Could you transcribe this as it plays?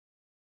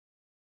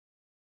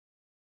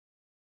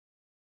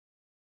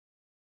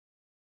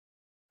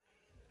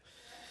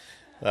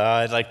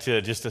I'd like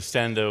to just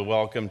extend a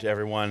welcome to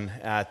everyone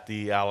at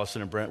the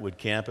Allison and Brentwood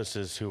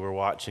campuses who are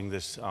watching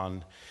this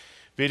on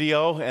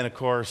video. And of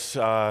course,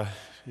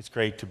 it's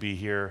great to be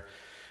here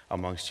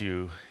amongst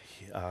you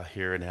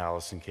here in the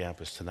Allison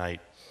campus tonight.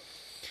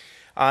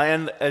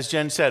 And as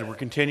Jen said, we're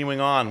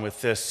continuing on with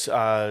this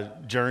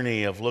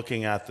journey of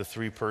looking at the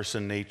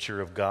three-person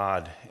nature of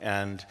God.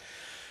 And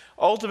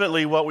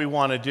ultimately, what we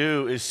want to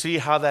do is see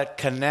how that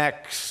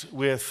connects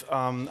with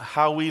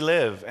how we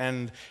live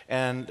and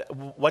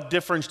what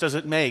difference does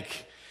it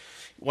make.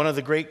 One of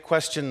the great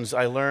questions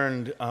I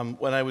learned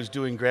when I was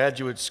doing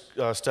graduate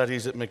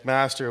studies at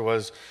McMaster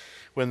was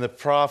when the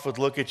prof would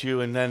look at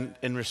you and then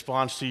in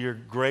response to your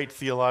great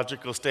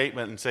theological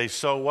statement and say,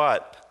 "So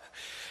what?"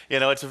 You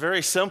know, it's a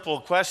very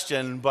simple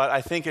question, but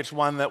I think it's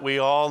one that we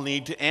all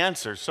need to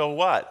answer. So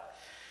what?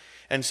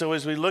 And so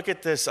as we look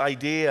at this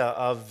idea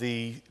of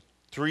the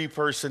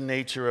three-person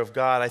nature of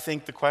God, I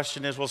think the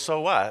question is, well, so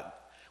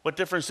what? What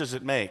difference does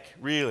it make,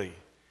 really?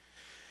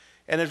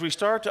 And as we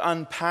start to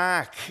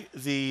unpack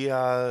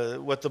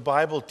what the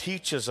Bible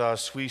teaches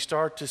us, we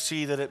start to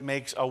see that it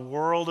makes a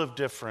world of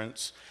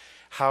difference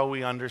how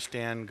we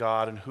understand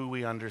God and who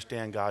we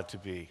understand God to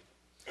be.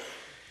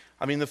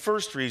 I mean, the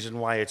first reason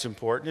why it's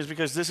important is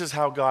because this is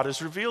how God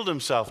has revealed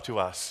himself to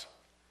us.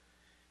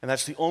 And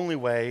that's the only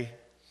way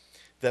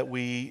that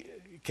we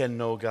can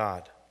know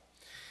God.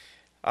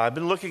 I've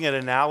been looking at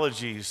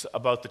analogies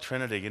about the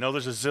Trinity. You know,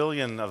 there's a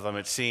zillion of them,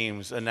 it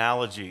seems,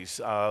 analogies,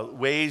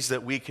 ways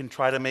that we can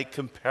try to make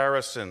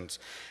comparisons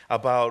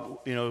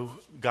about,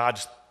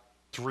 God's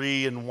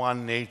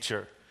three-in-one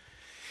nature.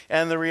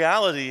 And the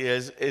reality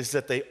is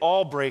that they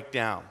all break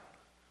down.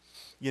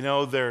 You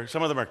know,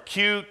 some of them are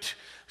cute,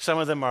 some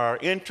of them are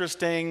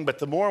interesting, but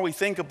the more we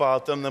think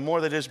about them, the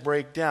more they just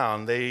break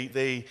down.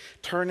 They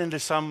turn into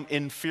some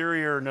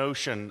inferior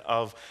notion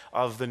of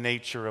the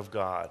nature of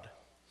God.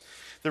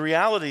 The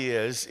reality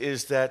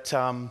is that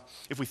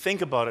if we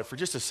think about it for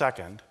just a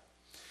second,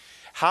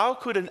 how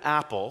could an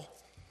apple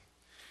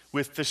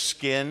with the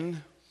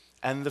skin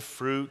and the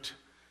fruit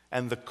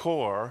and the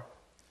core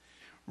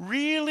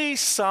really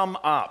sum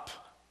up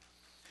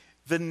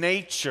the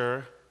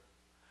nature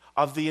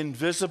of the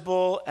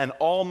invisible and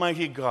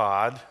almighty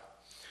God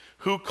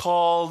who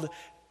called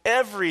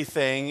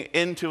everything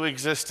into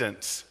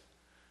existence,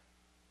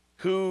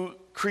 who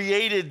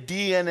created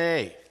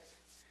DNA,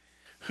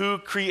 who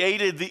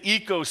created the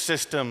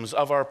ecosystems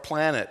of our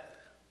planet,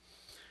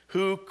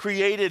 who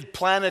created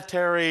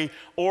planetary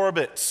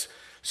orbits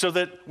so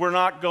that we're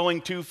not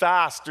going too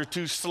fast or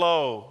too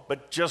slow,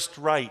 but just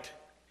right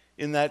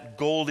in that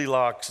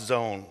Goldilocks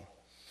zone,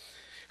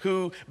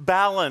 who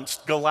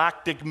balanced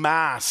galactic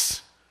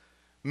mass,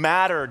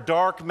 matter,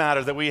 dark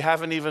matter that we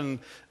haven't even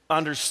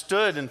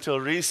understood until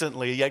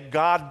recently, yet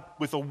God,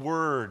 with a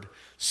word,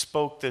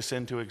 spoke this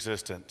into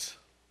existence.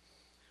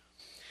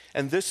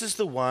 And this is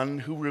the one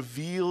who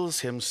reveals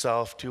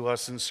himself to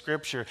us in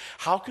Scripture.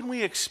 How can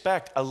we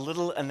expect a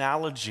little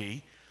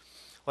analogy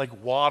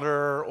like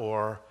water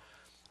or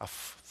a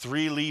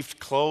three-leafed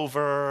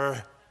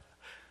clover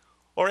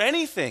or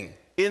anything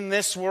in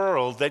this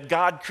world that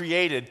God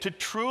created to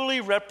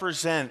truly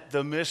represent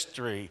the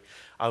mystery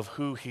of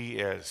who he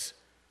is,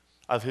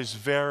 of his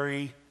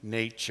very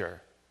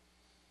nature?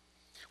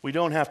 We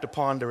don't have to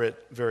ponder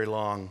it very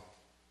long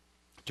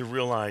to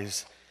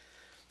realize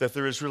that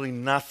there is really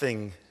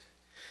nothing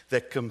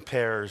that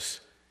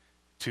compares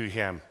to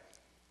him.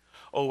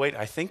 Oh, wait,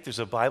 I think there's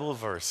a Bible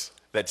verse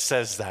that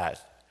says that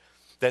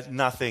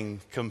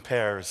nothing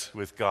compares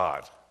with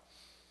God,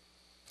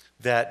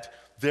 that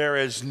there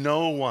is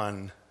no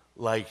one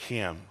like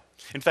him.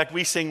 In fact,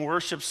 we sing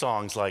worship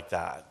songs like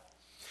that.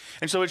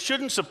 And so it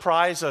shouldn't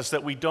surprise us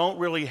that we don't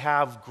really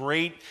have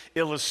great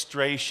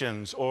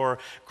illustrations or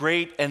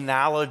great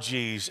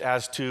analogies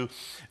as to,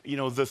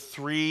 the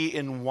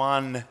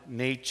three-in-one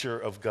nature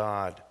of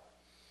God.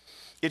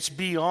 It's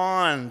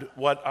beyond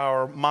what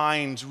our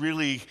minds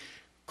really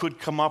could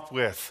come up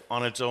with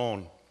on its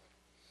own.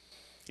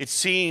 It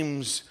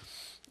seems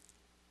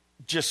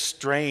just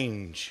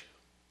strange.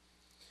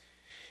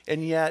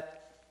 And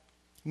yet,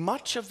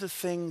 much of the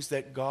things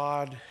that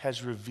God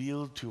has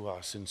revealed to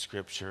us in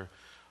Scripture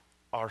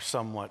are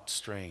somewhat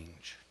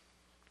strange.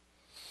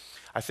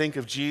 I think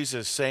of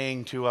Jesus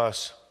saying to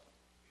us,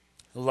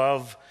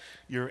 "Love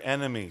your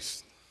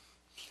enemies."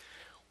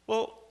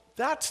 Well,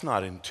 that's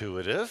not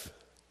intuitive.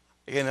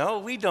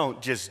 We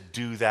don't just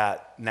do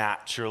that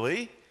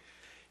naturally.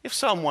 If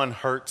someone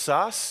hurts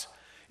us,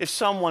 if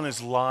someone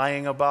is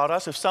lying about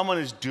us, if someone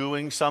is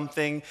doing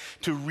something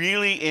to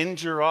really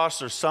injure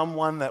us or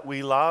someone that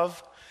we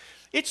love,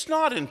 it's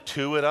not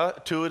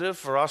intuitive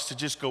for us to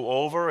just go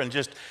over and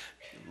just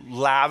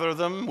lather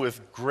them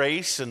with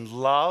grace and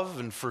love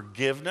and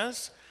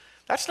forgiveness.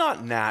 That's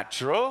not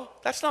natural.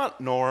 That's not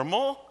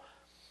normal.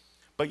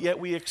 But yet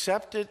we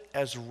accept it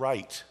as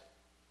right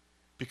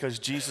because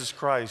Jesus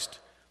Christ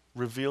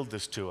revealed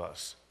this to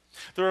us.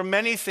 There are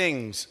many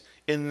things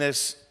in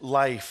this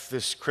life,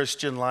 this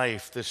Christian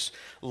life, this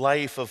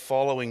life of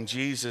following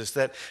Jesus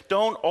that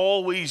don't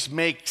always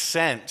make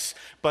sense,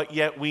 but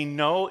yet we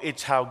know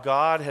it's how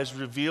God has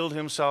revealed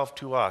himself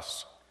to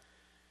us,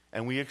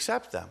 and we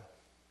accept them.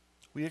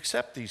 We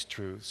accept these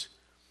truths.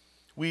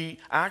 We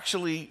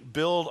actually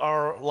build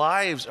our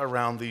lives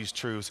around these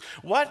truths.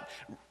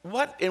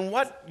 In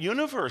what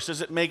universe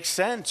does it make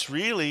sense,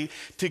 really,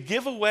 to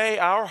give away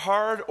our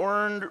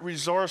hard-earned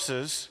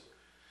resources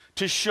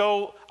to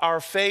show our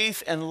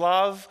faith and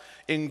love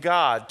in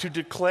God, to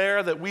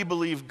declare that we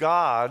believe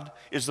God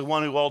is the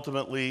one who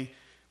ultimately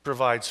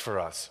provides for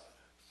us?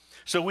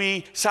 So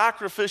we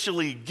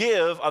sacrificially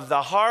give of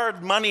the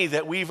hard money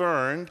that we've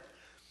earned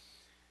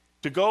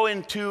to go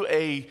into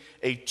a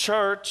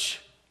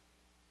church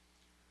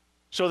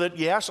so that,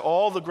 yes,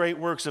 all the great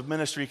works of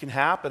ministry can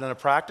happen on a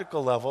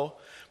practical level,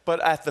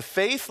 but at the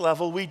faith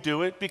level, we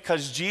do it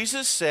because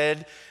Jesus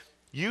said,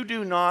 "You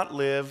do not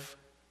live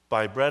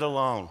by bread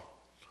alone,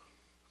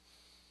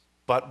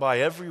 but by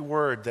every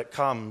word that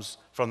comes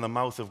from the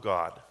mouth of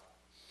God."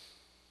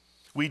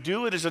 We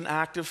do it as an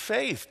act of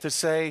faith to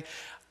say,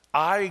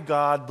 "I,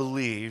 God,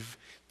 believe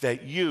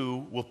that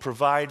you will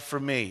provide for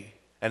me,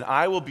 and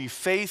I will be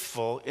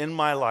faithful in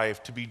my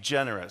life to be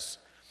generous,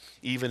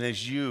 even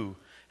as you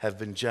have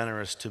been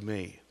generous to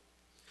me."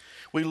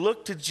 We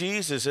look to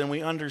Jesus and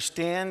we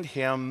understand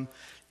him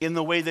in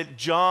the way that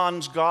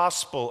John's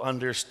gospel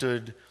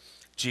understood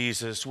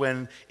Jesus,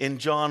 when in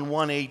John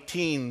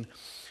 1:18,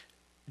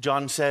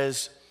 John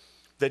says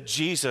that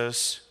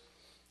Jesus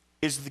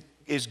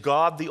is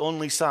God the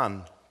only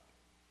Son,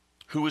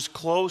 who is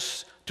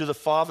close to the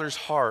Father's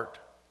heart,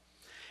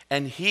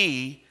 and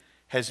he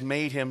has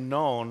made him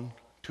known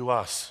to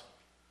us.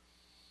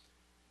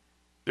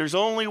 There's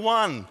only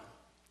one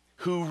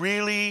who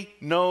really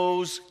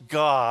knows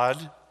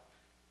God,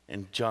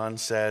 and John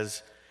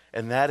says,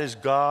 and that is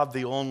God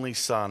the only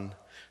Son,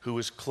 who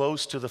is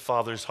close to the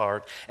Father's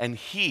heart, and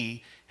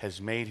he has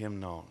made him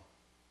known.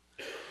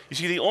 You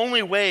see, the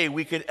only way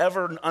we could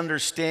ever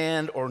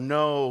understand or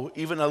know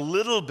even a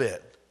little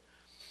bit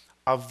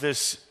of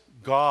this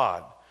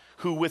God,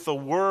 who with a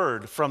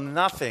word from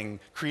nothing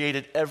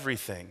created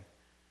everything,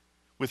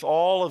 with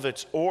all of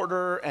its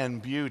order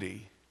and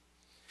beauty,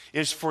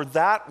 is for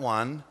that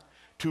one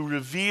to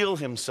reveal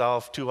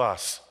himself to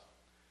us.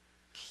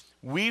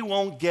 We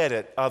won't get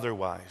it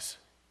otherwise.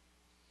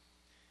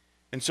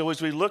 And so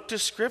as we look to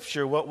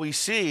Scripture, what we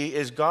see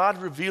is God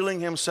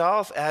revealing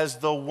himself as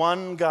the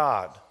one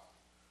God.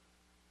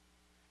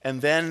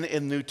 And then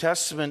in the New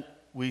Testament,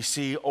 we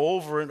see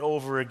over and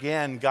over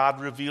again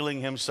God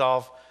revealing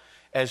himself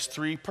as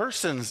three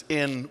persons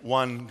in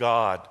one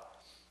God: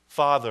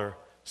 Father,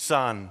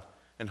 Son,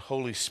 and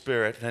Holy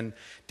Spirit. And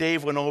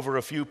Dave went over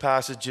a few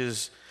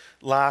passages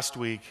last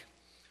week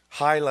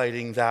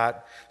highlighting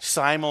that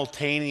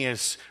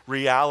simultaneous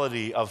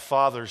reality of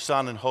Father,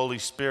 Son, and Holy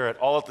Spirit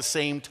all at the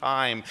same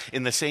time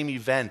in the same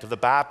event of the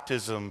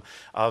baptism,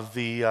 of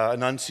the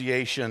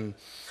Annunciation,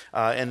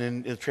 and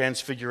in the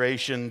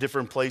Transfiguration.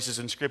 Different places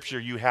in Scripture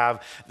you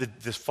have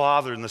the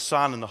Father and the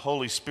Son and the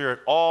Holy Spirit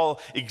all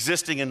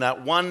existing in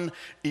that one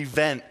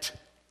event,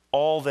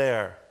 all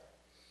there.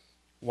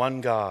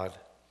 One God,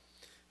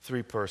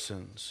 three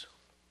persons.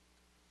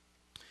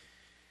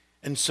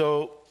 And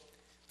so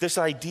this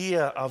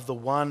idea of the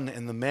one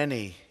and the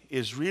many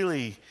is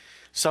really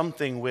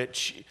something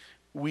which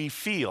we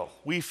feel.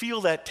 We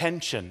feel that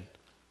tension,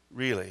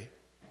 really.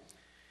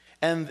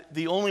 And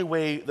the only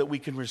way that we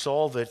can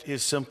resolve it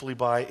is simply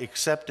by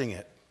accepting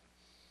it.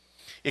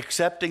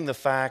 Accepting the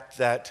fact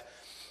that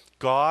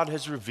God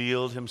has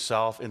revealed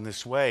himself in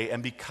this way.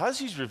 And because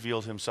he's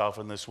revealed himself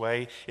in this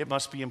way, it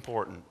must be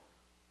important.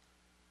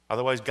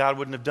 Otherwise, God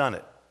wouldn't have done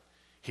it.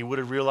 He would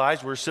have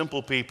realized we're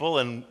simple people,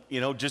 and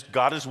just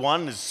God is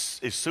one is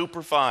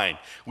super fine.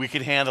 We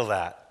can handle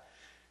that,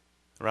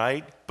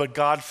 right? But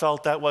God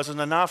felt that wasn't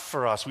enough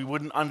for us. We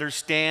wouldn't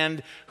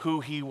understand who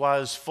he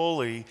was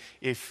fully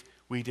if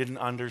we didn't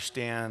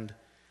understand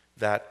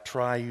that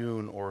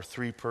triune or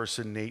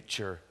three-person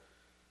nature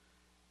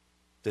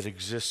that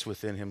exists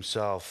within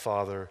himself: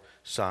 Father,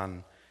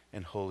 Son,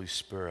 and Holy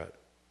Spirit.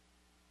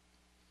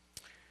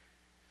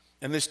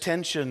 And this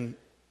tension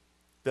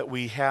that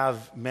we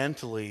have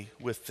mentally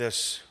with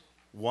this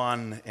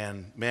one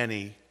and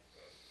many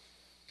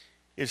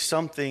is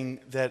something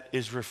that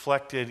is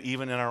reflected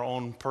even in our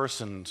own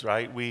persons,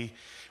 right? We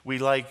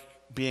like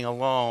being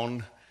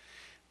alone,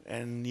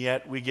 and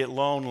yet we get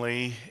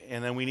lonely,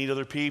 and then we need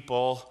other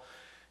people,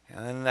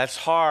 and then that's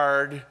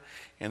hard,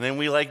 and then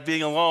we like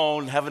being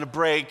alone, having a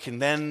break,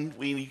 and then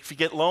we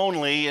get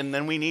lonely, and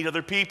then we need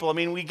other people. I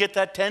mean, we get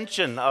that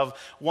tension of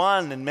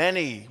one and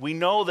many. We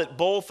know that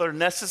both are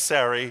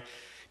necessary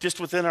just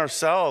within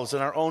ourselves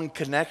and our own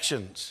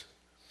connections.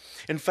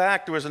 In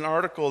fact, there was an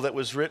article that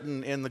was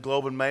written in the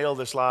Globe and Mail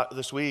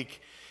this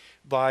week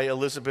by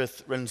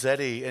Elizabeth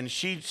Renzetti, and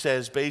she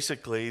says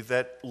basically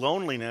that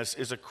loneliness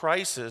is a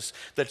crisis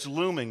that's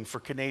looming for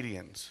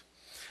Canadians.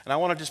 And I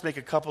want to just make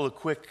a couple of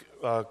quick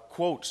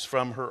quotes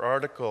from her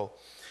article,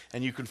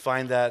 and you can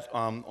find that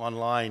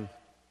online.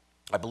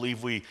 I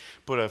believe we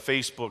put a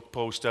Facebook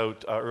post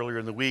out earlier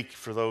in the week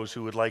for those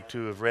who would like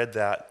to have read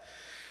that.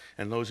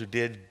 And those who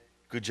did,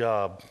 good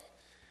job.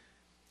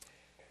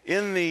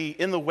 In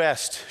the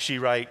West, she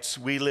writes,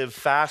 we live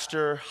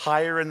faster,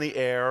 higher in the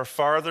air,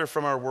 farther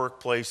from our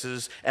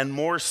workplaces, and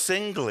more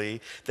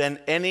singly than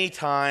any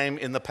time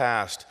in the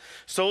past.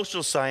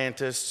 Social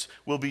scientists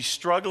will be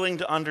struggling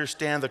to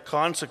understand the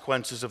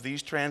consequences of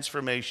these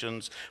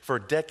transformations for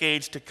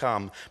decades to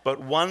come. But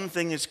one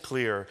thing is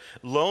clear: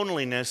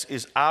 loneliness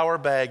is our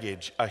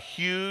baggage, a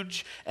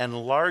huge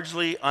and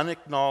largely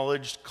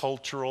unacknowledged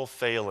cultural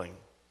failing.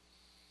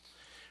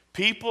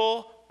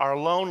 People are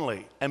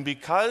lonely, and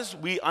because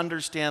we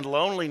understand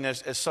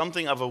loneliness as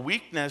something of a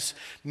weakness,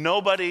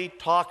 nobody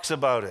talks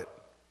about it.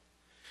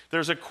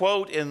 There's a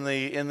quote in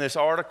this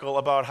article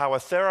about how a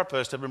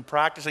therapist had been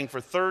practicing for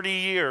 30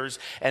 years,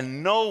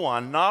 and no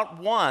one, not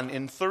one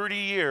in 30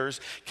 years,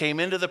 came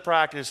into the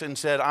practice and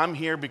said, I'm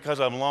here because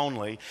I'm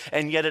lonely.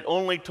 And yet it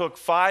only took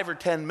 5 or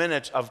 10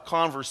 minutes of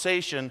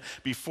conversation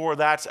before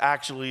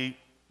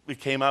it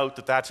came out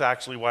that that's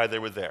actually why they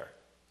were there.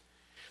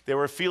 They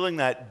were feeling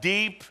that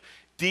deep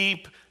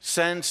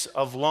sense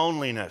of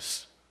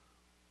loneliness,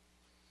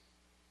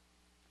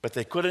 but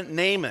they couldn't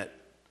name it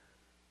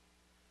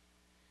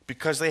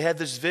because they had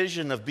this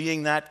vision of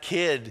being that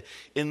kid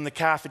in the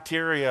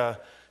cafeteria,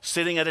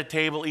 sitting at a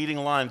table eating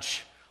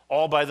lunch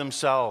all by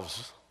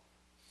themselves,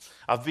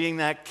 of being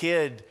that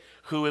kid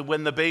who,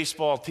 when the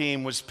baseball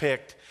team was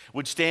picked,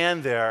 would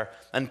stand there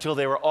until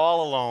they were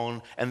all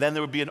alone, and then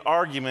there would be an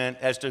argument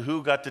as to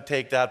who got to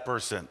take that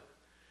person.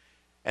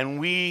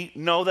 And we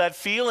know that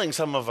feeling,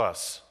 some of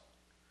us.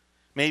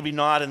 Maybe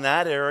not in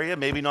that area,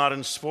 maybe not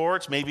in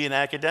sports, maybe in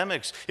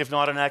academics. If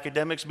not in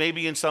academics,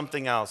 maybe in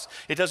something else.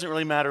 It doesn't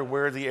really matter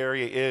where the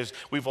area is.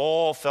 We've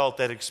all felt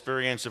that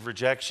experience of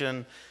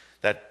rejection,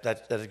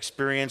 that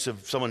experience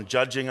of someone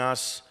judging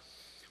us,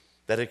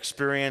 that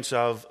experience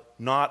of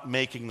not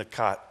making the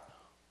cut.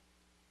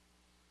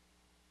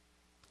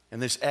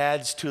 And this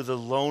adds to the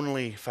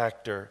lonely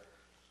factor,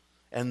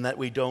 and that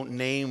we don't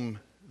name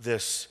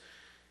this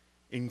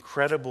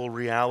incredible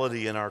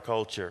reality in our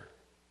culture.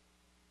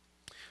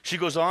 She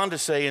goes on to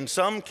say, in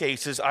some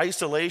cases,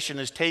 isolation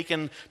is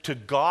taken to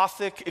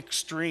Gothic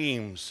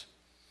extremes.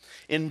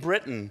 In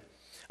Britain,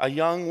 a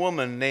young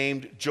woman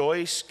named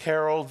Joyce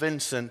Carol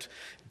Vincent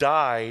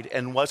died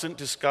and wasn't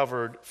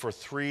discovered for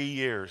 3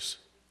 years.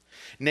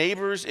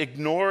 Neighbors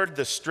ignored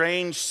the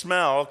strange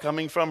smell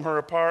coming from her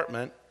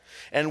apartment,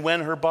 and when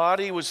her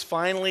body was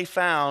finally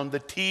found, the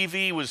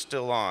TV was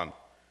still on.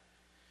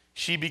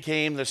 She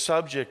became the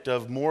subject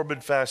of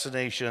morbid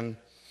fascination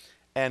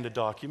and a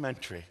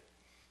documentary.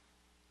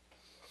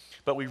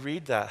 But we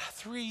read that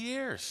 3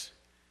 years.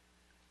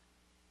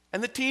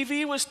 And the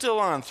TV was still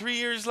on 3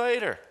 years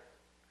later.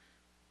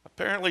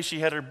 Apparently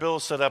she had her bill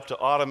set up to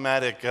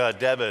automatic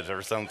debit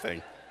or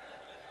something.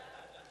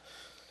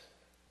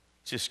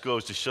 Just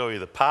goes to show you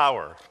the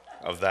power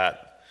of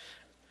that.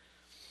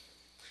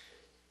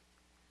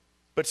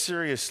 But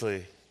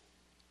seriously,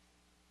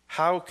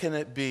 how can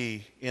it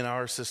be in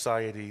our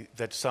society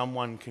that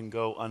someone can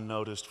go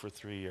unnoticed for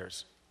 3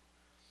 years?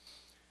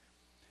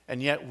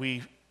 And yet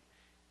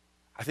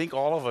I think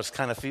all of us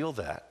kind of feel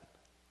that.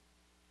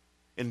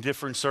 In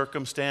different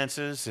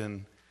circumstances,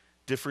 in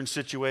different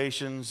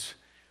situations,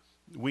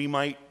 we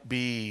might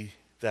be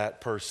that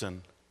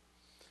person.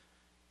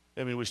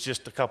 I mean, it was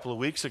just a couple of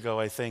weeks ago,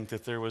 I think,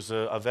 that there was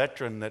a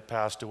veteran that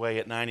passed away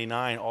at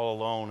 99 all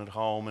alone at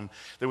home, and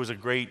there was a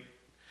great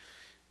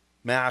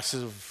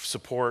massive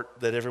support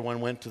that everyone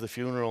went to the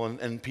funeral,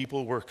 and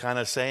people were kind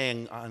of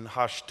saying on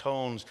hushed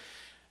tones,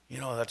 you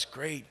know, that's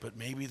great, but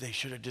maybe they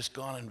should have just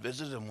gone and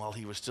visited him while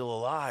he was still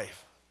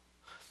alive.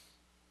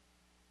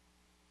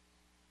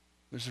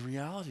 There's a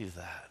reality to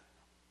that.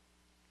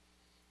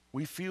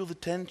 We feel the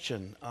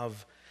tension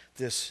of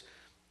this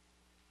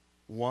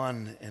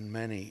one and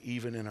many,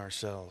 even in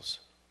ourselves.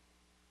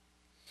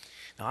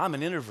 Now, I'm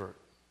an introvert.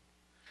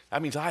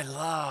 That means I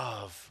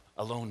love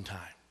alone time.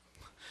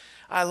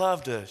 I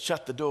love to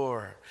shut the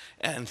door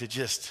and to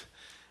just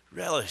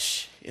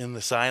relish in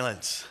the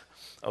silence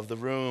of the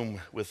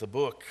room with a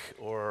book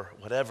or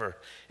whatever,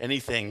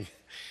 anything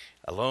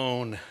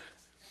alone.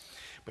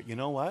 But you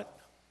know what?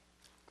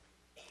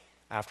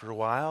 After a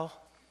while,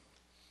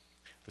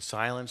 the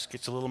silence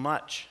gets a little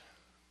much.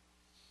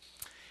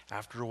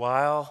 After a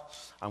while,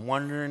 I'm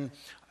wondering,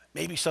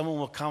 maybe someone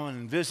will come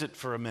and visit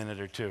for a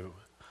minute or two.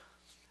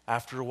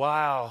 After a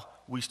while,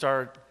 we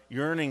start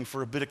yearning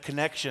for a bit of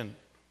connection.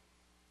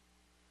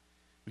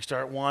 We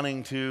start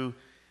wanting to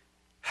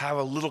have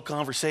a little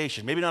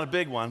conversation. Maybe not a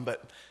big one,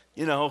 but,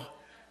 you know,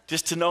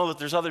 just to know that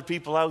there's other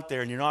people out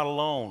there and you're not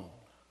alone.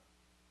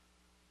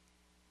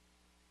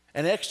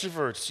 And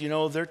extroverts, you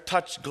know, they're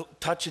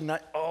touching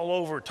all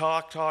over,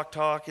 talk,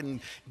 and,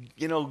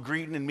 you know,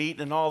 greeting and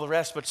meeting and all the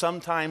rest. But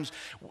sometimes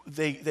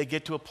they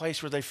get to a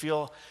place where they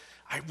feel,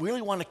 I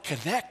really want to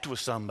connect with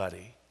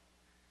somebody.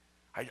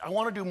 I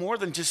want to do more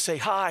than just say,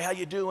 hi, how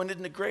you doing?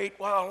 Isn't it great?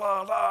 Blah,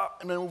 blah, blah,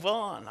 and then move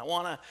on. I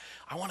want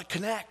to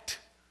connect.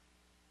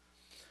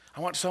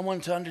 I want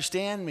someone to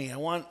understand me. I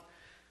want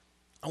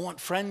I want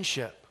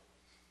friendship.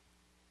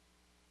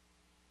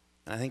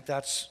 And I think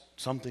that's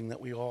something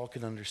that we all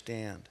can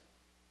understand.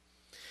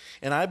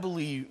 And I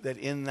believe that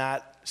in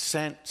that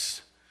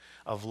sense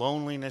of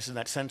loneliness, in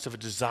that sense of a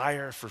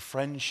desire for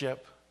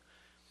friendship,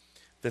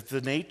 that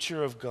the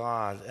nature of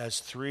God as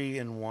three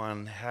in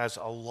one has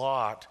a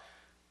lot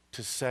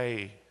to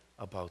say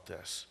about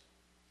this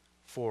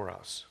for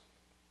us.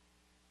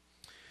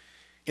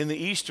 In the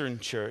Eastern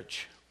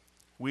Church,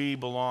 we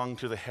belong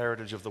to the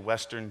heritage of the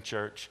Western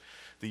Church,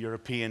 the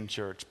European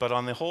Church. But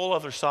on the whole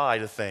other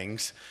side of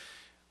things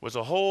was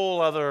a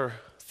whole other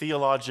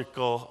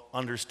theological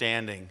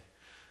understanding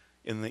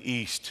in the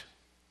East.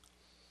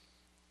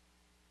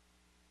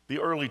 The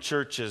early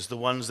churches, the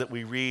ones that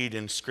we read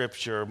in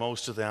Scripture,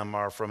 most of them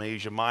are from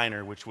Asia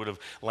Minor, which would have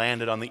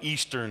landed on the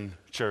Eastern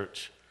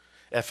Church.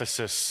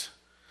 Ephesus,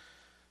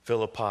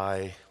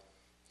 Philippi,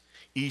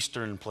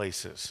 Eastern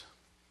places.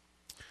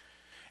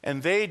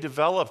 And they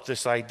developed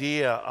this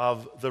idea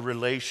of the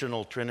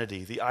relational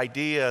Trinity, the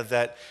idea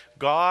that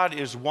God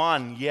is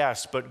one,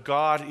 yes, but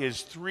God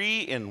is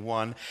three in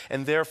one,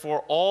 and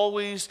therefore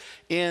always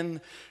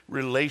in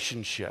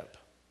relationship.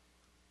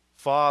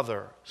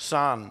 Father,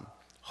 Son,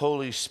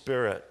 Holy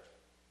Spirit.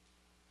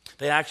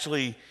 They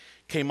actually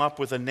came up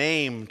with a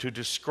name to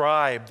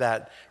describe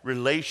that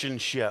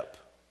relationship.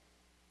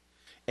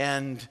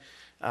 And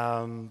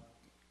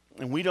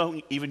we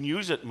don't even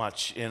use it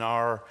much in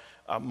our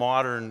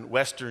modern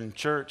Western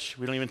church.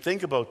 We don't even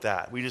think about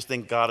that. We just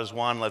think God is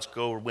one, let's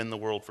go win the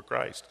world for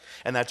Christ.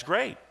 And that's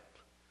great.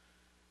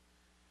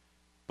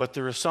 But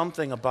there is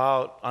something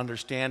about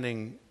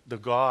understanding the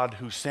God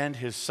who sent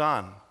his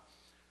Son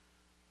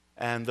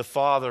and the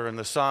Father and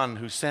the Son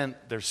who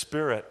sent their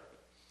Spirit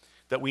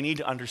that we need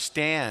to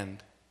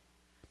understand,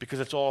 because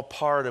it's all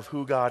part of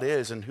who God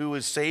is and who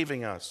is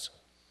saving us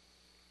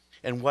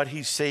and what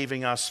he's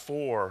saving us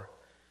for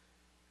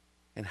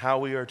and how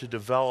we are to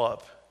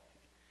develop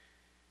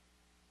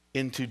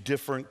into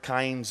different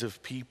kinds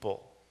of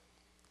people.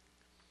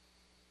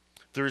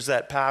 There's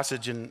that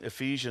passage in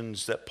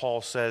Ephesians that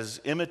Paul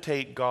says,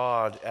 imitate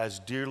God as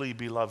dearly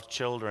beloved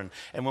children.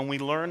 And when we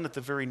learn that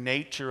the very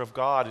nature of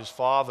God is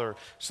Father,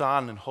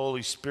 Son, and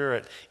Holy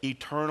Spirit,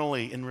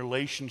 eternally in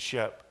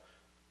relationship,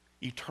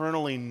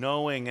 eternally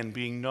knowing and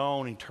being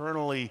known,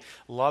 eternally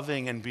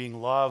loving and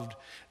being loved,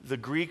 the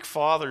Greek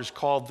fathers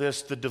called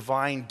this the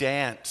divine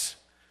dance.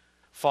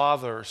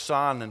 Father,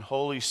 Son, and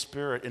Holy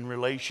Spirit in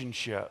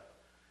relationship,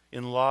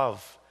 in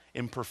love,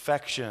 in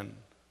perfection,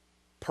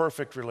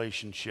 perfect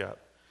relationship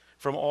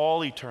from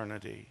all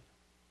eternity.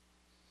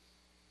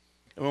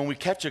 And when we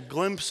catch a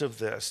glimpse of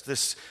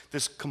this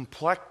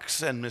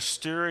complex and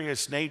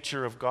mysterious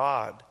nature of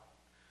God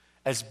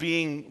as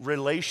being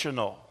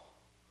relational,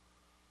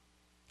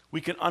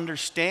 we can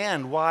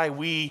understand why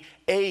we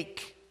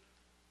ache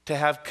to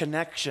have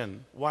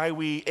connection, why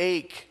we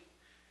ache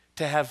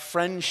to have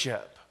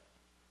friendship.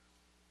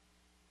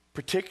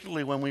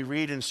 Particularly when we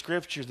read in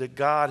Scripture that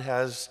God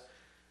has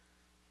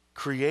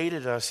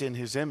created us in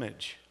his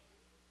image.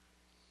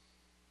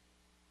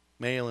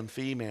 Male and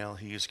female,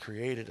 he has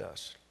created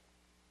us.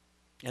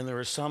 And there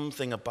is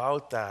something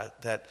about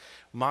that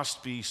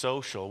must be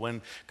social.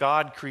 When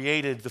God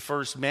created the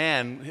first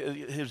man,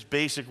 his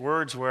basic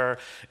words were,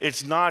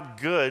 it's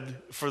not good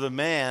for the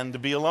man to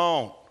be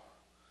alone.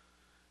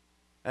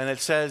 And it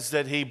says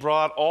that he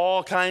brought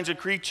all kinds of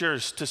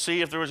creatures to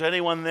see if there was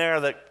anyone there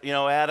that,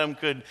 Adam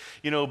could,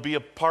 be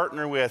a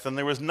partner with. And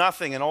there was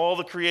nothing in all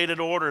the created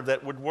order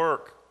that would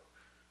work.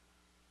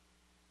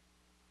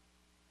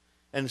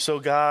 And so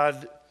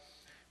God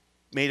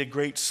made a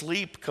great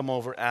sleep come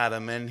over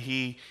Adam, and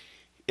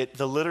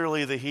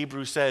literally the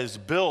Hebrew says,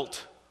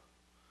 built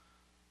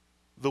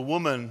the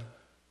woman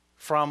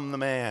from the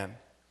man.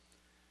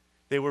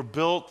 They were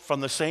built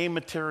from the same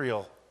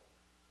material,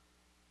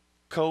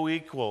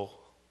 co-equal,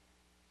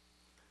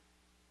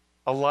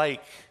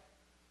 alike,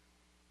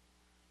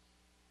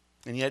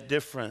 and yet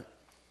different,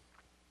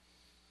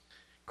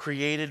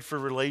 created for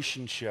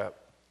relationship.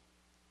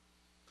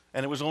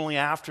 And it was only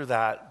after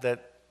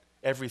that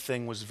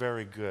everything was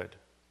very good.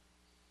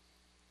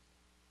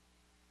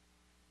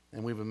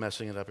 And we've been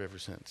messing it up ever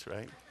since,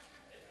 right?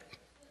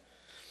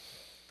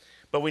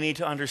 But we need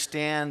to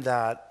understand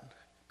that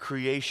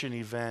creation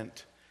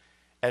event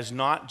as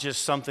not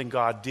just something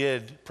God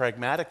did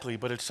pragmatically,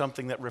 but it's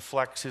something that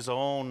reflects his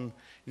own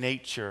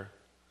nature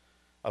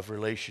of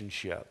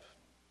relationship.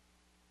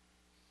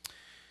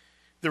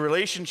 The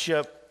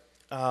relationship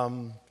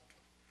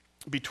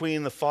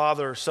between the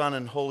Father, Son,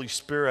 and Holy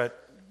Spirit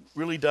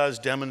really does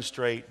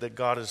demonstrate that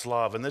God is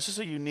love. And this is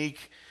a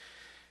unique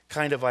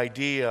kind of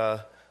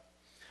idea.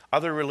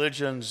 Other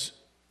religions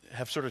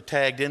have sort of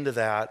tagged into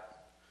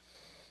that,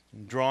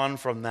 drawn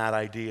from that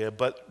idea.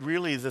 But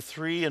really, the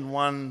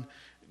three-in-one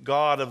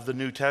God of the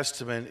New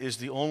Testament is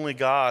the only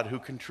God who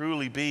can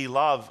truly be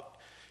love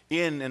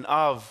in and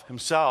of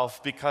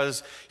himself,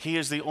 because he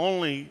is the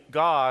only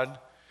God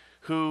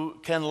who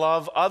can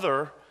love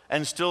other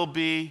and still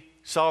be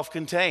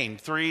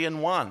self-contained, three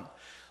in one.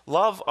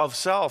 Love of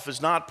self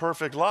is not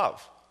perfect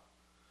love.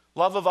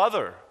 Love of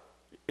other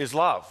is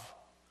love.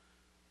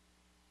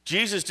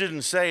 Jesus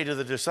didn't say to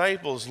the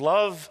disciples,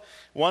 love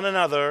one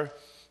another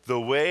the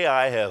way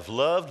I have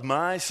loved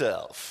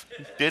myself.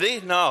 Did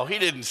he? No, he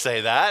didn't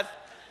say that.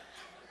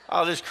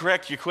 I'll just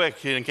correct you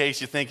quick in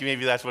case you think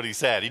maybe that's what he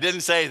said. He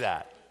didn't say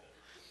that.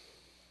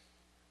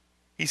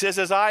 He says,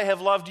 as I have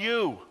loved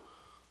you.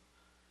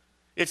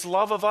 It's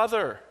love of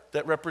other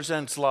that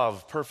represents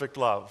love, perfect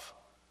love.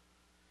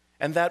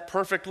 And that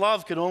perfect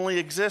love can only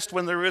exist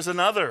when there is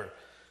another.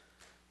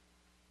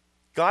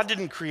 God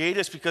didn't create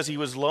us because he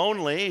was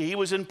lonely. He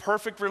was in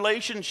perfect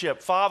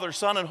relationship, Father,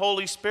 Son, and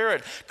Holy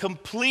Spirit,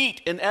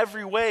 complete in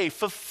every way,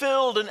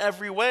 fulfilled in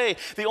every way.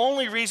 The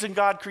only reason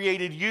God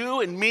created you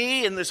and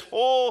me and this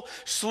whole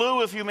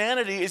slew of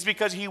humanity is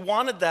because he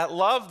wanted that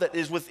love that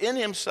is within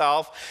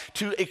himself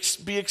to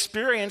be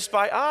experienced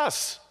by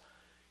us.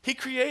 He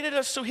created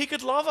us so he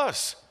could love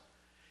us.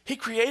 He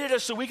created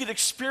us so we could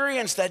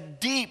experience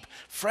that deep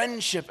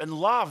friendship and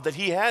love that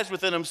he has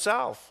within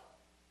himself.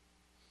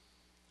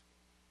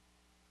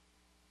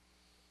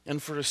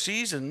 And for a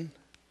season,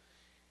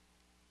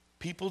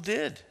 people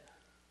did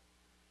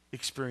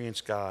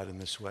experience God in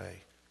this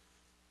way.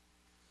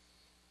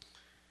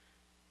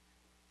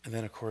 And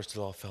then, of course, it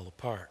all fell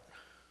apart.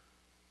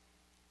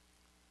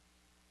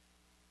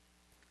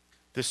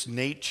 This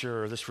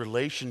nature, this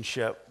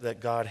relationship that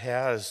God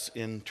has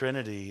in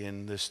Trinity,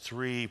 in this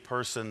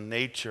three-person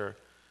nature,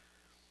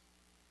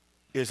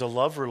 is a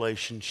love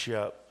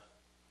relationship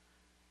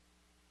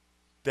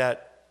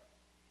that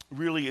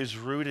really is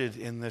rooted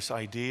in this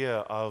idea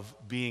of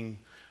being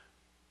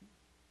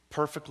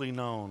perfectly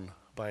known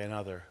by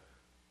another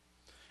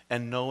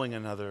and knowing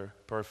another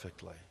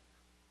perfectly.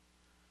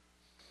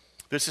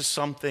 This is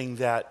something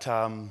that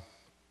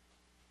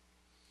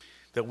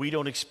we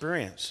don't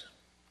experience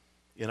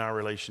in our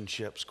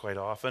relationships quite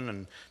often,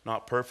 and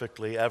not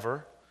perfectly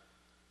ever.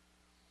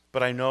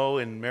 But I know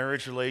in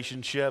marriage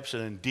relationships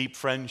and in deep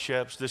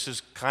friendships, this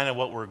is kind of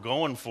what we're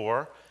going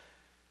for,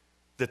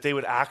 that they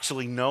would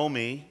actually know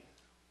me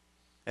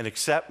and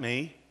accept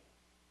me,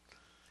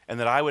 and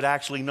that I would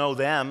actually know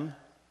them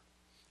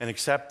and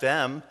accept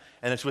them.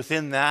 And it's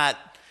within that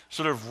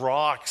sort of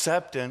raw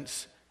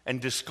acceptance and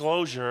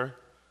disclosure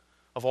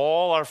of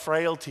all our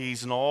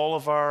frailties and all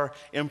of our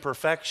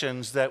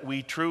imperfections that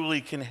we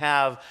truly can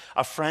have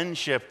a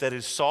friendship that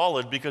is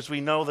solid, because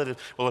we know that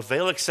if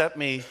they'll accept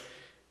me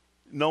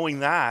knowing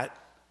that,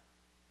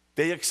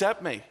 they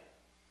accept me.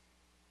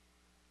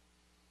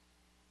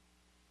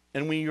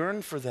 And we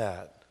yearn for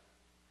that.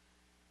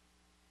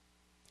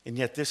 And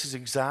yet this is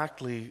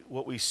exactly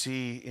what we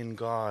see in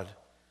God,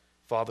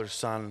 Father,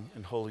 Son,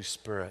 and Holy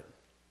Spirit.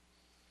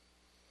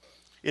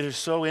 It is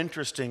so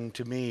interesting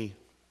to me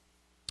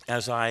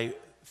as I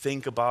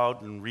think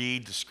about and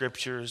read the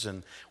scriptures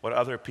and what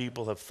other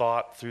people have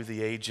thought through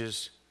the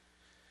ages,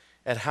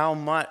 at how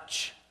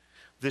much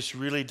this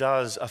really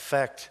does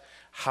affect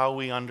how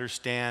we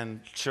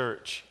understand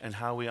church and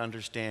how we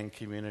understand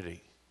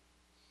community.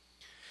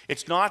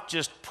 It's not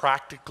just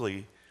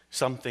practically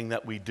something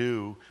that we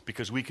do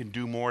because we can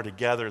do more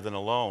together than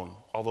alone,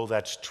 although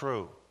that's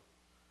true.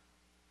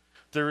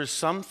 There is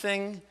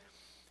something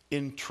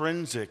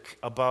intrinsic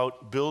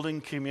about building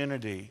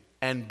community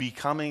and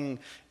becoming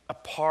a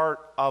part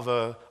of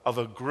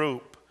a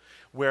group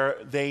where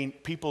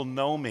people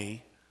know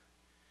me,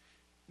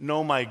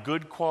 know my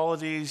good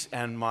qualities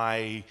and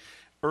my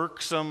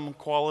irksome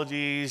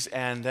qualities,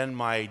 and then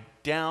my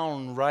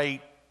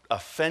downright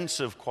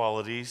offensive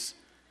qualities.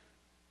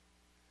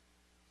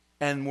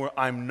 And where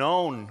I'm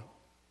known,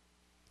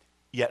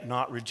 yet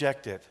not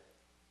rejected.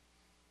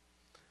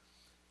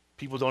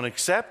 People don't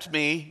accept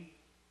me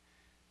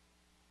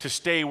to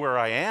stay where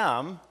I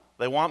am.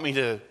 They want me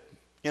to,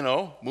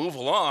 move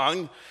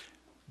along,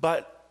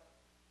 but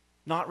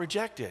not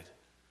rejected.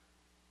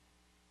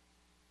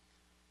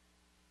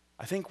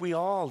 I think we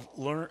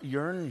all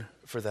yearn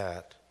for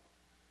that.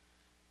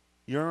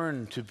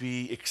 Yearn to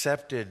be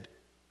accepted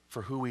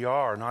for who we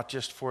are, not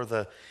just for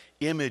the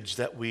image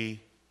that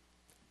we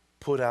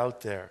put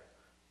out there,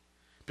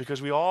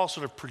 because we all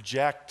sort of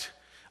project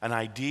an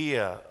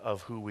idea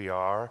of who we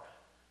are.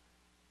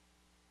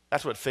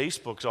 That's what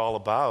Facebook's all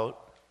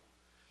about.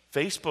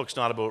 Facebook's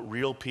not about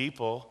real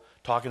people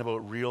talking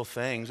about real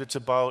things. It's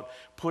about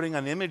putting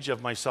an image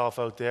of myself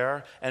out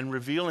there and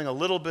revealing a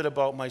little bit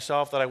about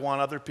myself that I want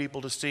other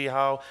people to see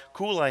how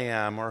cool I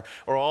am, or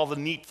all the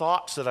neat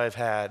thoughts that I've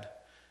had.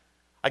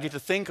 I get to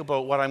think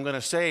about what I'm going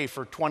to say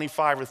for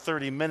 25 or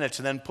 30 minutes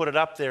and then put it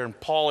up there in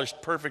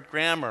polished, perfect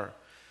grammar.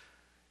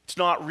 It's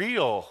not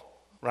real,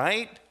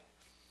 right?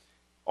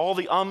 All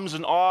the ums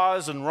and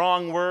ahs and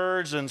wrong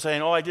words and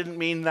saying, oh, I didn't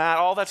mean that,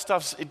 all that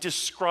stuff's it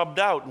just scrubbed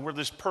out, and we're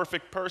this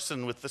perfect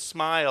person with the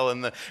smile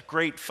and the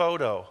great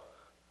photo.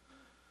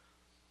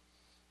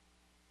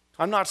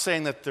 I'm not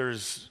saying that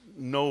there's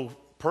no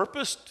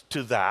purpose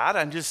to that.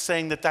 I'm just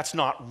saying that that's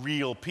not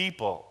real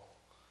people.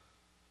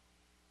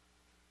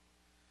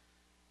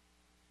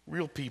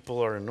 Real people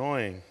are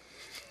annoying.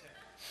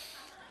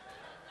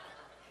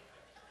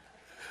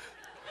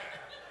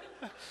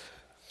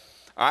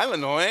 I'm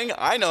annoying.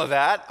 I know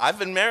that. I've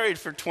been married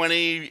for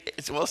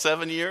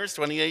 7 years,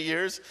 28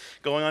 years,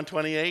 going on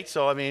 28.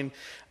 So,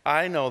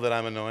 I know that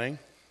I'm annoying.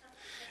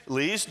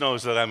 Lise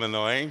knows that I'm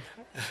annoying.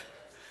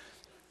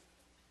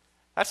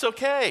 That's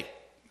okay.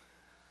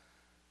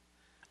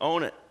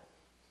 Own it.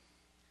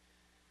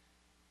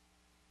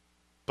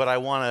 But I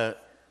want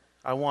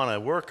to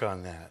work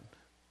on that.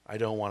 I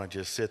don't want to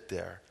just sit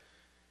there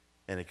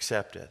and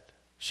accept it.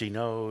 She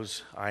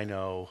knows, I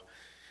know.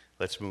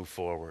 Let's move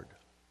forward.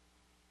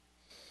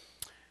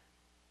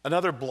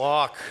 Another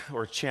block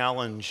or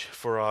challenge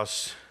for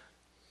us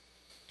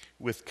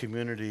with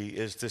community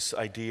is this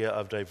idea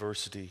of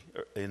diversity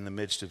in the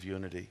midst of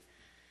unity.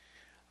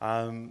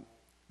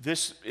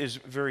 This is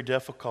very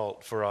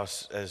difficult for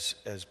us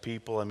as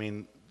people.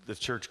 The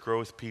church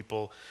growth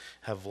people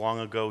have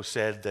long ago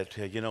said that,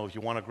 if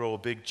you want to grow a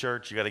big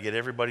church, you got to get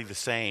everybody the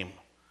same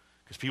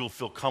because people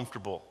feel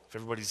comfortable if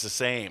everybody's the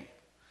same.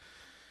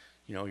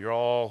 You're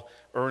all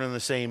earning the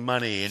same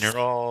money and you're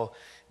all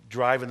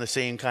driving the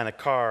same kind of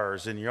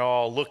cars and you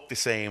all look the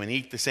same and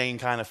eat the same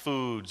kind of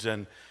foods.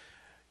 And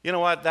you know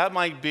what? That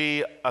might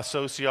be a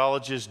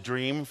sociologist's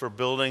dream for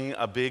building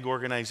a big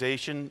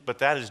organization, but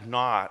that is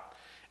not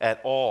at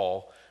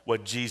all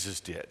what Jesus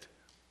did.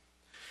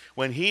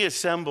 When he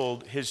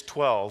assembled his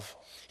 12,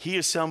 he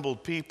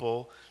assembled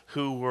people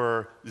who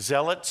were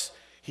zealots.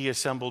 He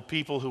assembled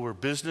people who were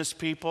business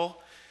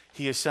people.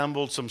 He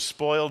assembled some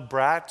spoiled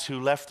brats who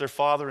left their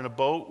father in a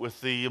boat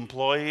with the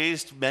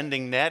employees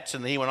mending nets,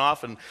 and he went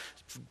off and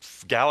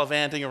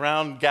gallivanting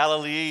around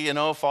Galilee,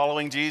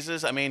 following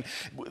Jesus.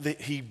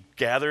 He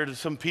gathered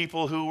some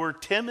people who were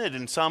timid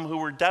and some who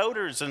were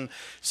doubters and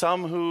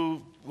some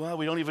who,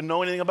 we don't even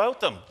know anything about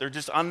them. They're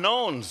just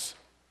unknowns.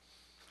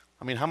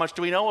 How much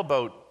do we know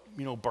about,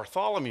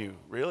 Bartholomew,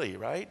 really,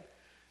 right?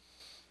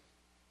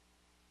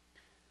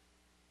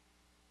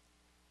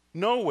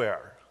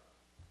 Nowhere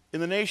in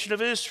the nation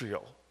of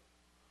Israel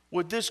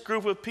would this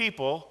group of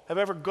people have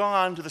ever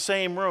gone to the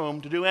same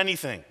room to do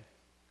anything.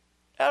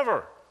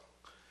 Ever.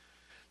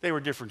 They were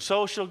different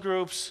social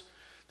groups.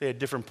 They had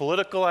different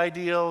political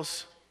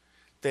ideals.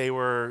 They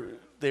were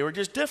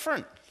just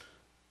different.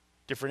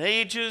 Different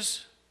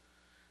ages.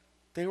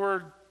 They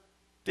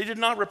did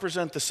not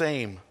represent the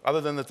same, other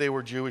than that they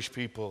were Jewish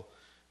people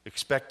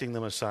expecting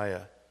the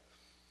Messiah.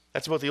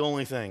 That's about the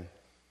only thing.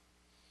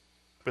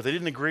 But they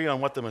didn't agree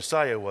on what the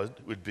Messiah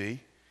would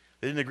be.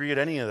 They didn't agree at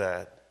any of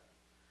that.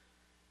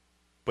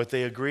 But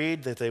they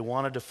agreed that they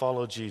wanted to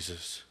follow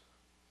Jesus.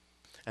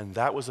 And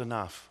that was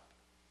enough.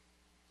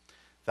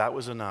 That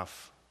was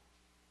enough.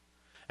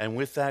 And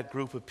with that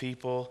group of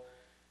people,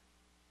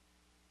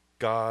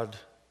 God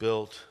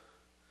built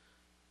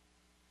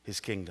his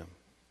kingdom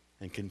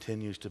and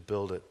continues to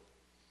build it.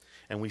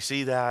 And we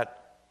see that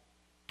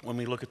when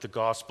we look at the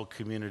gospel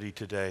community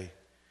today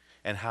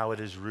and how it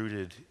is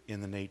rooted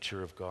in the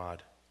nature of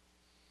God.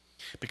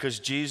 Because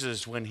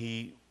Jesus, when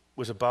he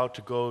was about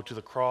to go to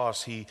the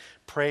cross, he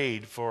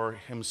prayed for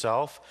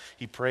himself,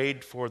 he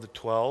prayed for the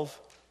 12,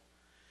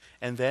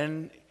 and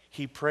then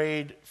he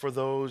prayed for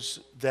those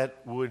that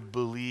would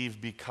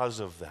believe because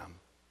of them.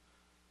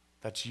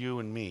 That's you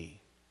and me.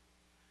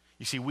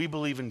 You see, we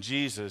believe in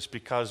Jesus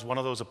because one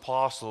of those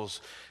apostles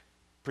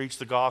preached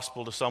the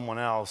gospel to someone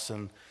else,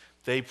 and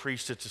they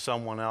preached it to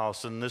someone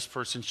else, and this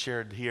person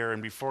shared here,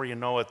 and before you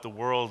know it, the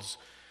world's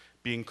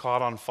being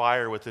caught on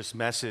fire with this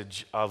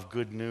message of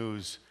good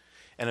news.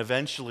 And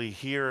eventually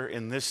here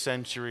in this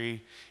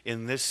century,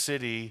 in this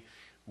city,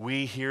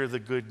 we hear the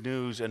good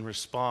news and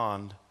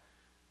respond,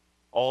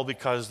 all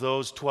because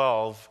those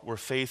 12 were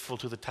faithful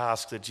to the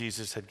task that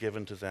Jesus had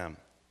given to them.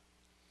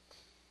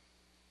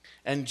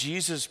 And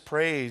Jesus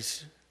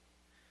prays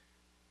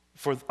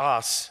for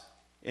us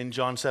in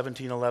John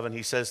 17:11.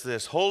 He says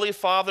this, "Holy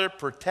Father,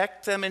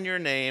 protect them in your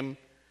name,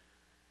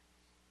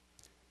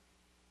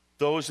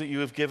 those that you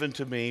have given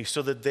to me,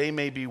 so that they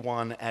may be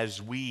one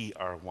as we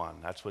are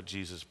one." That's what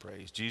Jesus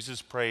prays.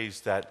 Jesus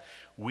prays that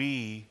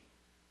we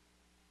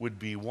would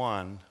be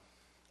one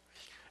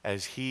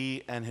as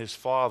he and his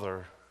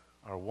Father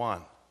are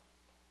one.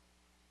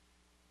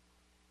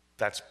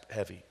 That's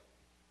heavy.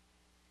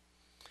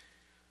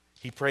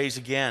 He prays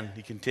again.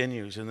 He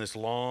continues in this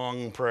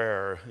long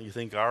prayer. You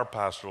think our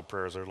pastoral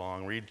prayers are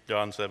long. Read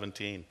John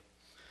 17.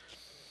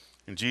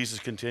 And Jesus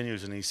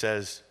continues and he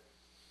says,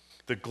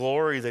 "The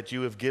glory that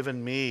you have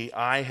given me,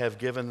 I have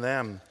given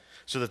them,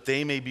 so that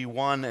they may be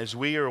one as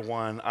we are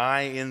one,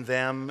 I in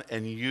them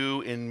and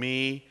you in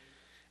me,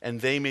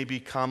 and they may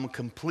become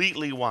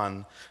completely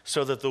one,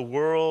 so that the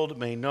world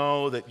may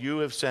know that you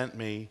have sent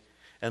me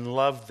and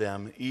loved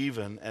them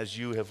even as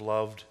you have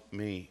loved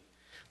me."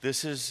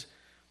 This is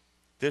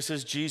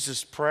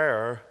Jesus'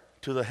 prayer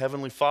to the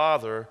Heavenly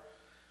Father.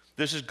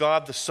 This is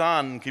God the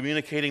Son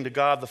communicating to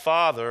God the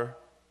Father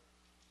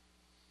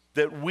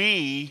that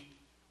we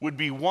would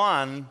be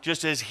one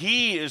just as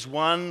he is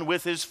one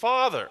with his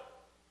Father.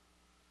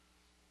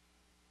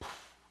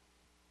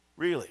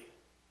 Really?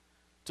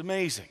 It's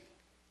amazing.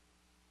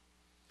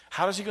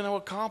 How is he going to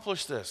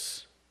accomplish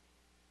this?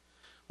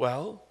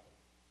 Well,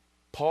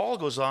 Paul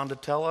goes on to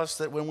tell us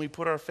that when we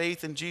put our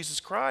faith in Jesus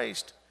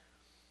Christ,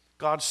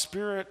 God's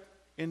Spirit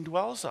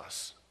indwells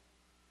us.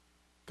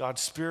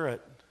 God's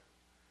Spirit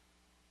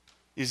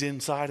is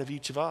inside of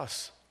each of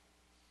us.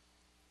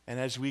 And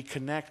as we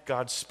connect,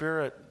 God's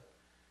Spirit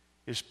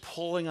is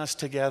pulling us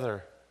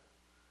together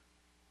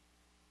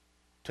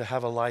to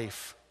have a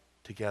life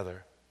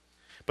together.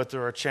 But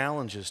there are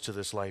challenges to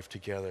this life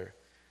together.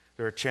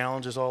 There are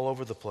challenges all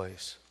over the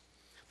place.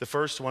 The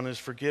first one is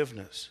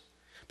forgiveness.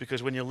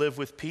 Because when you live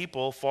with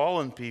people,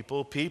 fallen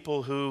people,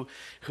 people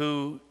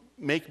who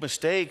make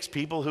mistakes,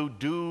 people who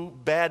do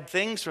bad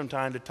things from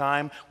time to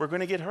time, we're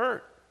going to get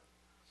hurt.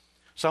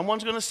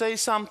 Someone's going to say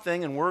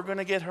something and we're going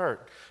to get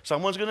hurt.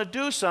 Someone's going to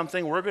do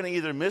something, we're going to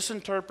either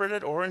misinterpret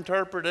it or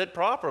interpret it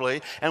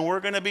properly, and we're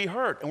going to be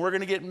hurt, and we're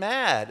going to get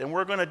mad, and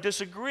we're going to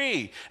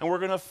disagree, and we're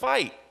going to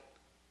fight.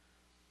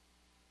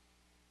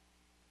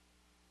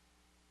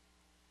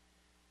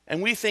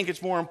 And we think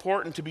it's more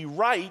important to be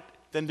right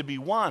than to be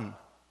one.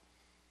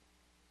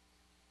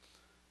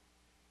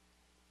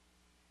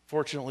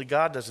 Fortunately,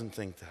 God doesn't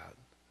think that.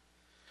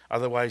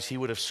 Otherwise, he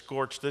would have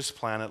scorched this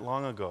planet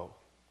long ago.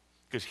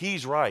 Because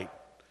he's right,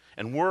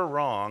 and we're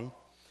wrong,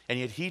 and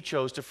yet he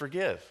chose to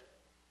forgive.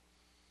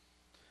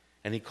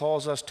 And he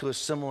calls us to a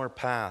similar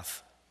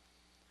path.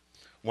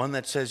 One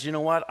that says, you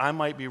know what, I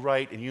might be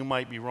right and you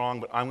might be wrong,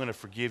 but I'm going to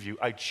forgive you.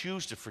 I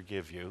choose to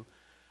forgive you.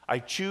 I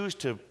choose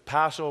to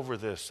pass over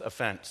this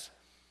offense.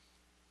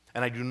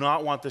 And I do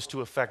not want this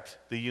to affect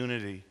the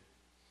unity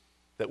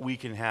that we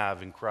can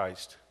have in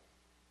Christ.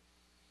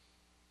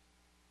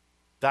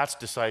 That's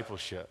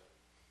discipleship.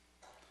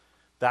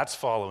 That's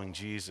following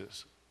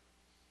Jesus.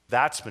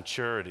 That's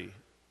maturity.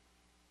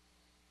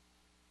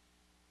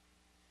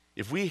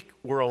 If we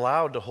were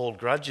allowed to hold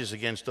grudges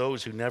against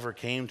those who never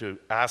came to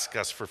ask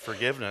us for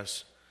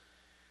forgiveness,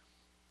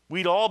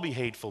 we'd all be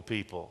hateful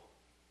people.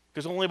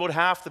 Because only about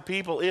half the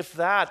people, if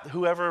that,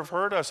 who ever have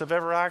hurt us, have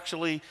ever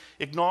actually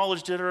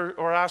acknowledged it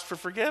or asked for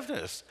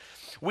forgiveness.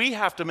 We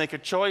have to make a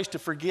choice to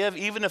forgive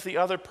even if the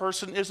other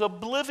person is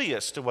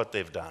oblivious to what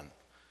they've done.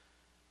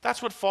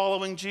 That's what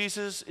following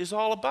Jesus is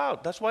all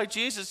about. That's why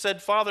Jesus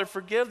said, Father,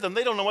 forgive them.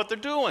 They don't know what they're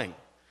doing.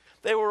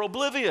 They were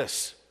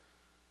oblivious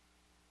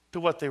to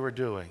what they were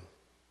doing.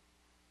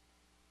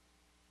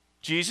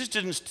 Jesus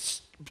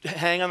didn't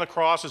hang on the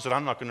cross and said,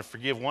 I'm not going to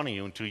forgive one of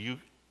you until you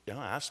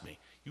ask me.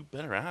 You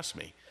better ask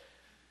me.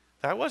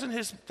 That wasn't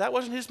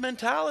his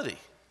mentality.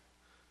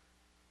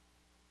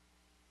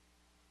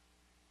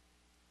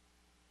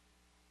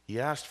 He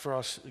asked for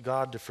us,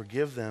 God, to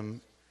forgive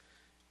them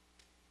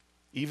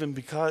even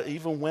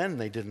when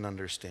they didn't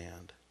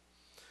understand.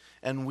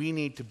 And we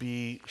need to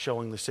be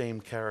showing the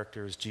same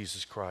character as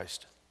Jesus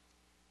Christ.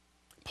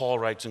 Paul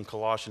writes in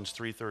Colossians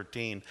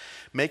 3:13,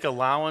 make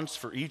allowance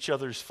for each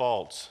other's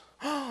faults.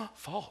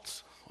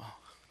 Faults. Oh,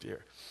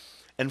 dear.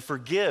 And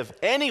forgive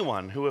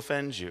anyone who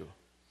offends you.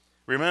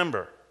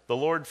 Remember, the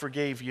Lord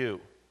forgave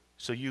you,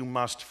 so you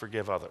must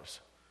forgive others.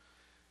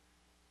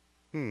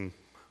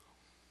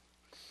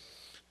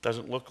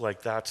 Doesn't look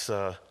like that's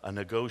a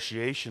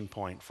negotiation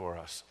point for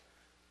us.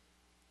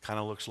 Kind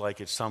of looks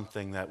like it's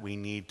something that we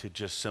need to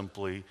just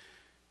simply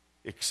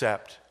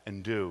accept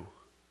and do,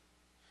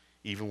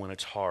 even when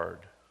it's hard.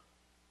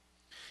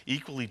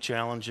 Equally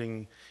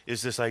challenging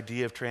is this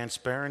idea of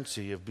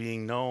transparency, of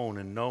being known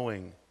and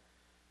knowing.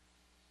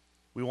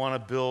 We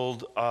want to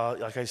build,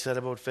 like I said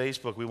about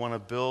Facebook, we want to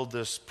build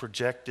this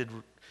projected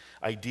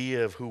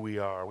idea of who we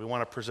are. We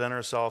want to present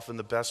ourselves in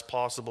the best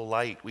possible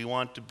light. We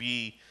want to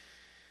be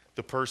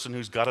the person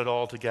who's got it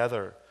all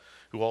together,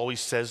 who always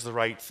says the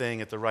right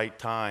thing at the right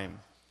time,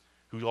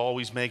 who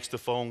always makes the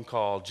phone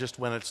call just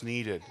when it's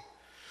needed.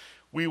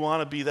 We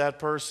want to be that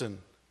person.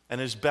 And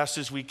as best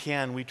as we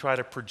can, we try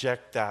to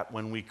project that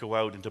when we go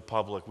out into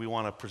public. We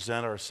want to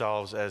present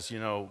ourselves as,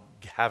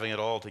 having it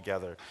all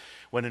together.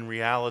 When in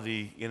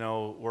reality,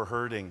 we're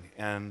hurting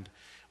and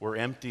we're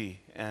empty.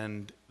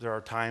 And there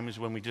are times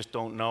when we just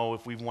don't know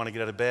if we want to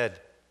get out of bed.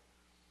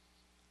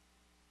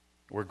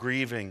 We're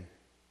grieving.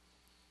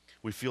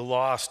 We feel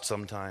lost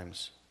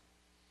sometimes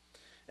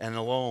and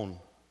alone.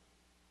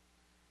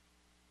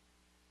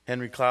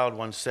 Henry Cloud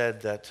once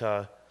said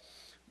that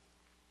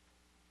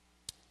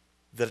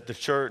the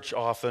church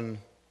often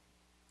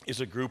is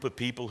a group of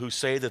people who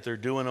say that they're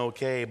doing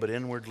okay, but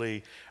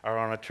inwardly are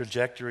on a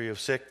trajectory of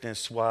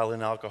sickness, while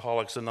in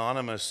Alcoholics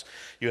Anonymous,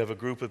 you have a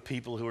group of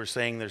people who are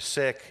saying they're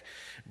sick,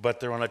 but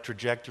they're on a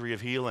trajectory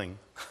of healing.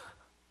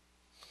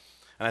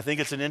 And I think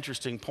it's an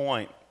interesting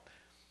point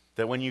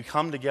that when you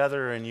come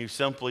together and you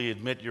simply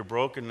admit your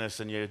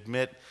brokenness and you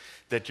admit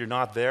that you're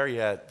not there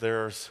yet,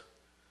 there's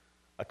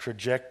a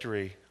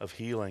trajectory of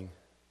healing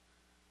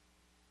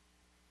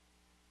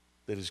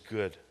that is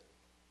good.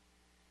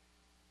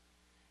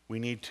 We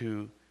need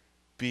to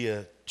be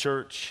a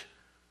church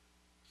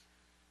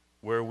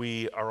where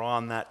we are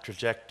on that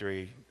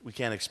trajectory. We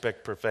can't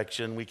expect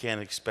perfection. We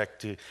can't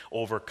expect to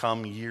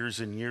overcome years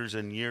and years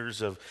and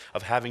years of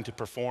having to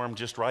perform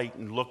just right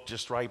and look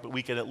just right, but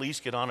we can at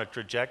least get on a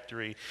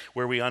trajectory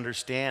where we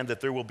understand that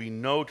there will be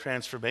no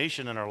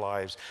transformation in our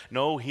lives,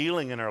 no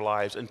healing in our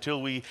lives until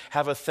we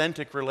have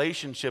authentic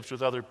relationships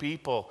with other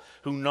people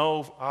who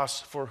know us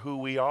for who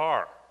we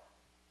are,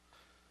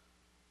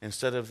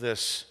 instead of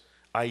this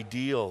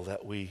ideal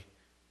that we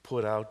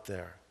put out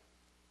there.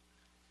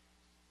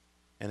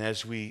 And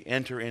as we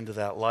enter into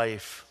that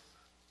life,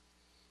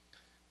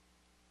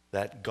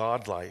 that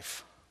God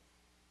life,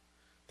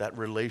 that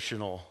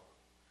relational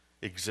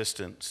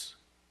existence,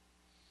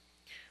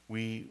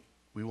 we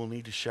will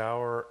need to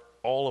shower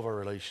all of our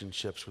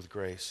relationships with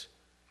grace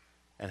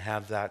and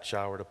have that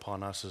showered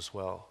upon us as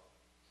well.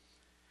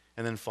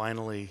 And then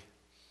finally,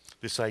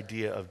 this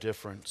idea of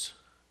difference.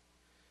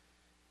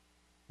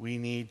 We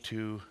need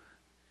to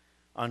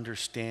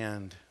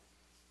understand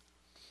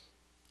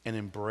and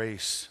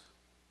embrace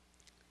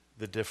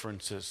the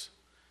differences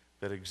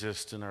that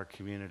exist in our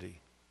community.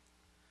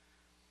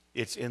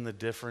 It's in the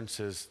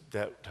differences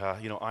that,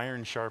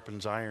 iron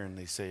sharpens iron,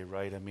 they say,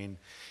 right? I mean,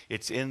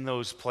 it's in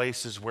those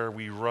places where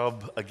we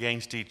rub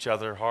against each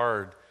other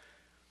hard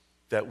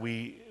that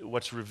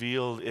what's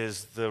revealed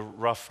is the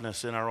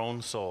roughness in our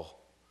own soul.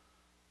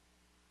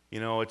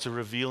 It's a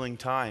revealing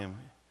time.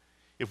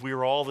 If we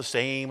were all the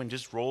same and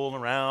just rolling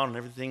around and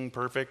everything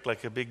perfect,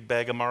 like a big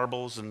bag of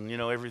marbles, and,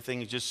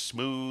 everything is just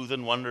smooth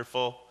and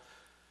wonderful,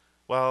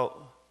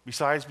 well,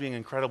 besides being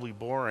incredibly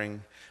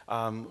boring,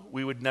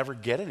 we would never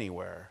get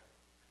anywhere.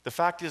 The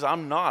fact is,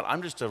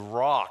 I'm just a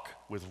rock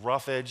with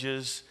rough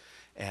edges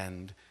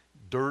and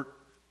dirt,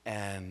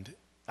 and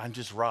I'm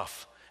just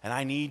rough. And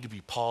I need to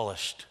be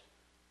polished.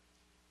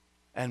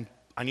 And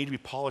I need to be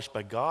polished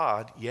by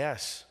God,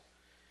 yes.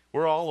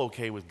 We're all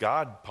okay with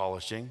God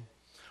polishing.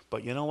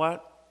 But you know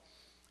what?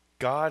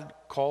 God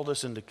called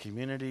us into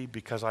community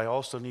because I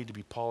also need to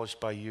be polished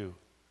by you.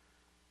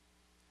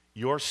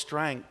 Your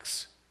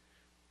strengths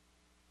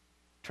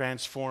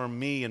transform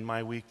me in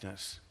my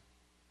weakness.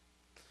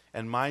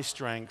 And my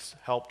strengths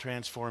help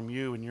transform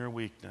you in your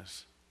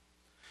weakness.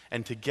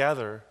 And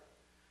together,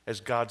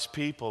 as God's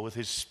people, with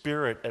His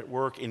Spirit at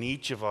work in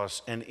each of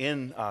us and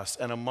in us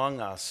and among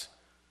us,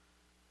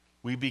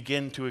 we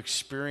begin to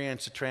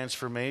experience a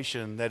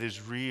transformation that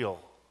is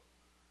real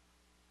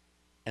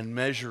and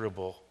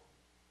measurable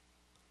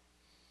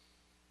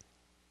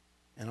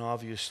and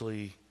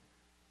obviously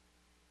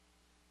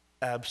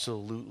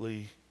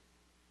absolutely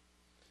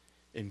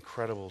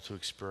incredible to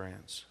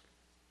experience.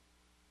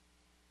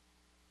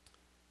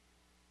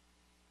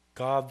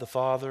 God the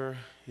Father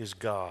is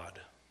God.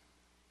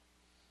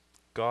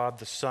 God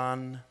the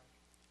Son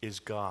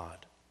is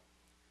God.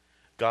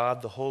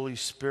 God the Holy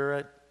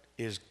Spirit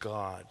is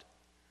God.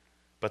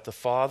 But the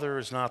Father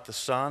is not the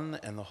Son,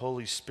 and the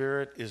Holy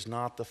Spirit is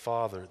not the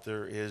Father.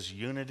 There is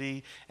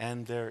unity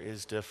and there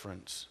is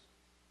difference.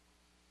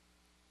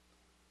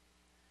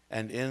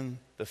 And in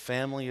the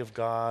family of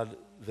God,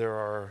 there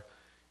are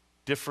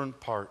different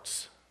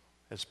parts,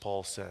 as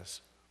Paul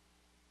says.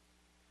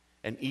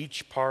 And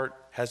each part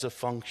has a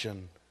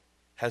function,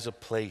 has a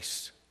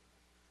place.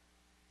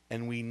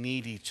 And we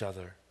need each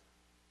other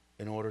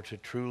in order to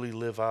truly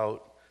live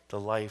out the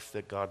life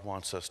that God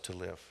wants us to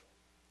live.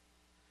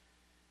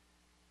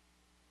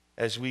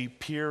 As we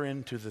peer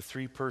into the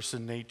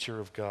three-person nature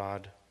of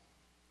God,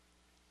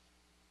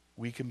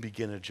 we can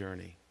begin a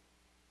journey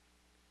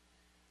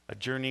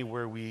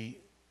where we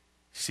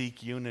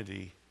seek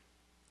unity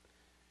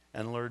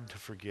and learn to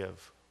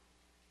forgive.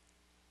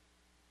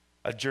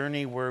 A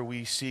journey where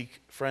we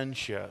seek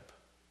friendship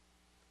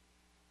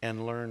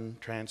and learn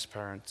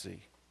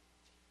transparency.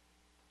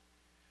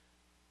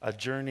 A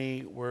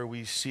journey where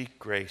we seek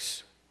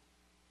grace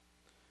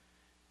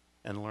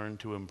and learn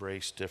to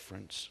embrace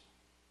difference.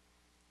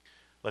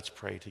 Let's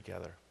pray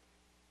together.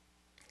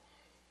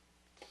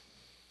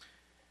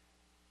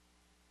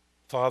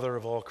 Father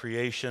of all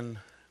creation,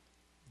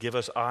 give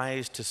us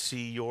eyes to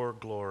see your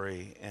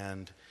glory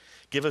and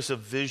give us a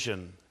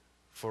vision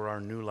for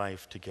our new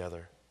life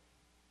together.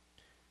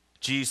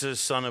 Jesus,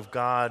 Son of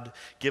God,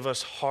 give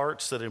us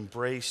hearts that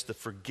embrace the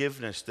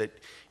forgiveness that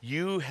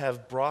you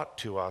have brought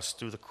to us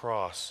through the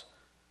cross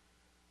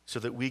so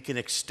that we can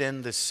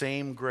extend the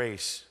same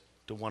grace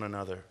to one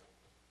another.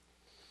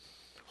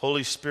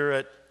 Holy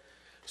Spirit,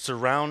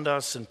 surround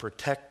us and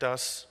protect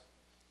us.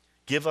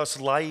 Give us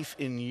life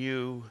in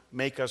you.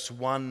 Make us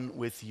one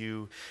with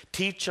you.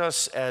 Teach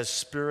us as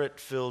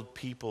Spirit-filled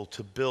people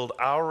to build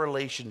our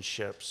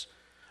relationships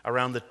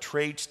around the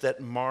traits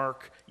that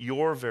mark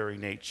your very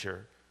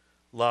nature: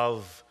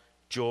 love,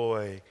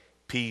 joy,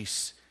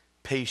 peace,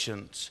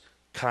 patience,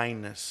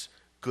 kindness,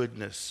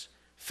 goodness,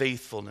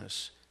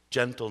 faithfulness,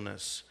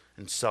 gentleness,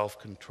 and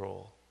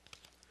self-control.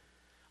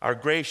 Our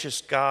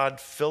gracious God,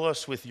 fill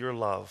us with your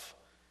love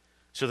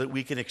so that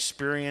we can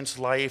experience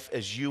life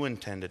as you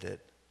intended it.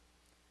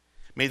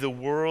 May the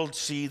world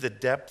see the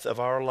depth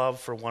of our love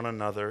for one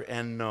another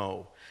and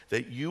know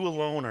that you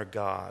alone are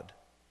God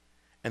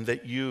and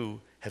that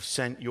you have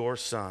sent your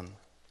Son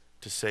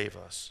to save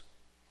us.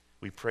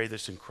 We pray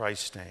this in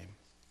Christ's name.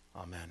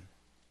 Amen.